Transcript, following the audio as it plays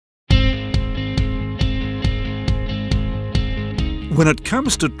When it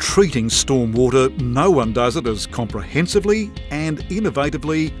comes to treating stormwater, no one does it as comprehensively and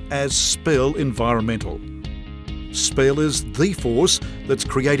innovatively as SPEL Environmental. SPEL is the force that's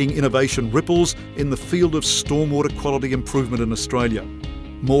creating innovation ripples in the field of stormwater quality improvement in Australia.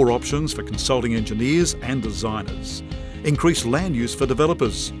 More options for consulting engineers and designers. Increased land use for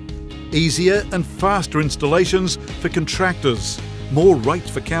developers. Easier and faster installations for contractors. More rates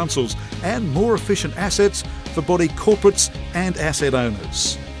for councils and more efficient assets for body corporates and asset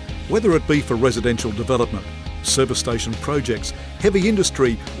owners. Whether it be for residential development, service station projects, heavy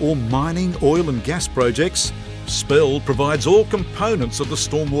industry or mining, oil and gas projects, SPEL provides all components of the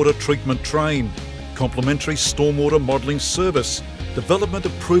stormwater treatment train: complementary stormwater modelling service, development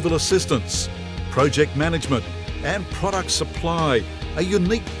approval assistance, project management and product supply, a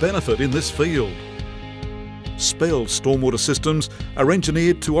unique benefit in this field. SPEL stormwater systems are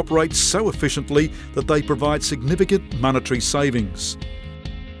engineered to operate so efficiently that they provide significant monetary savings.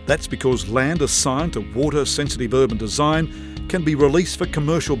 That's because land assigned to water-sensitive urban design can be released for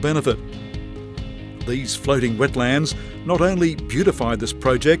commercial benefit. These floating wetlands not only beautify this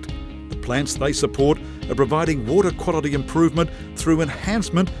project, the plants they support are providing water quality improvement through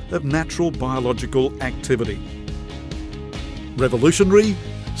enhancement of natural biological activity. Revolutionary?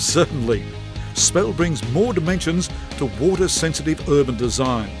 Certainly. SPEL brings more dimensions to water-sensitive urban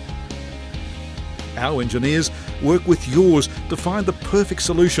design. Our engineers work with yours to find the perfect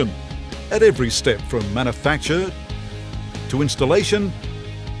solution at every step, from manufacture to installation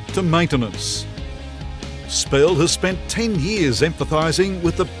to maintenance. SPEL has spent 10 years empathising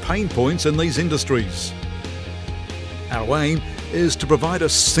with the pain points in these industries. Our aim is to provide a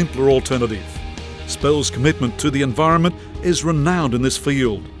simpler alternative. SPEL's commitment to the environment is renowned in this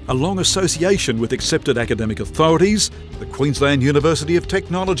field. A long association with accepted academic authorities, the Queensland University of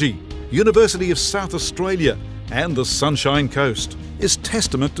Technology, University of South Australia and the Sunshine Coast, is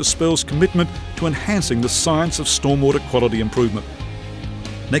testament to SPEL's commitment to enhancing the science of stormwater quality improvement.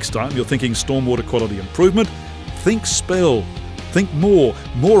 Next time you're thinking stormwater quality improvement, think SPEL. Think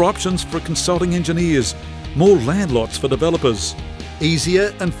more options for consulting engineers, more land lots for developers,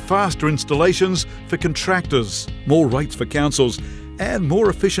 easier and faster installations for contractors, more rates for councils and more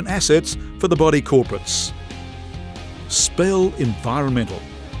efficient assets for the body corporates. SPEL Environmental.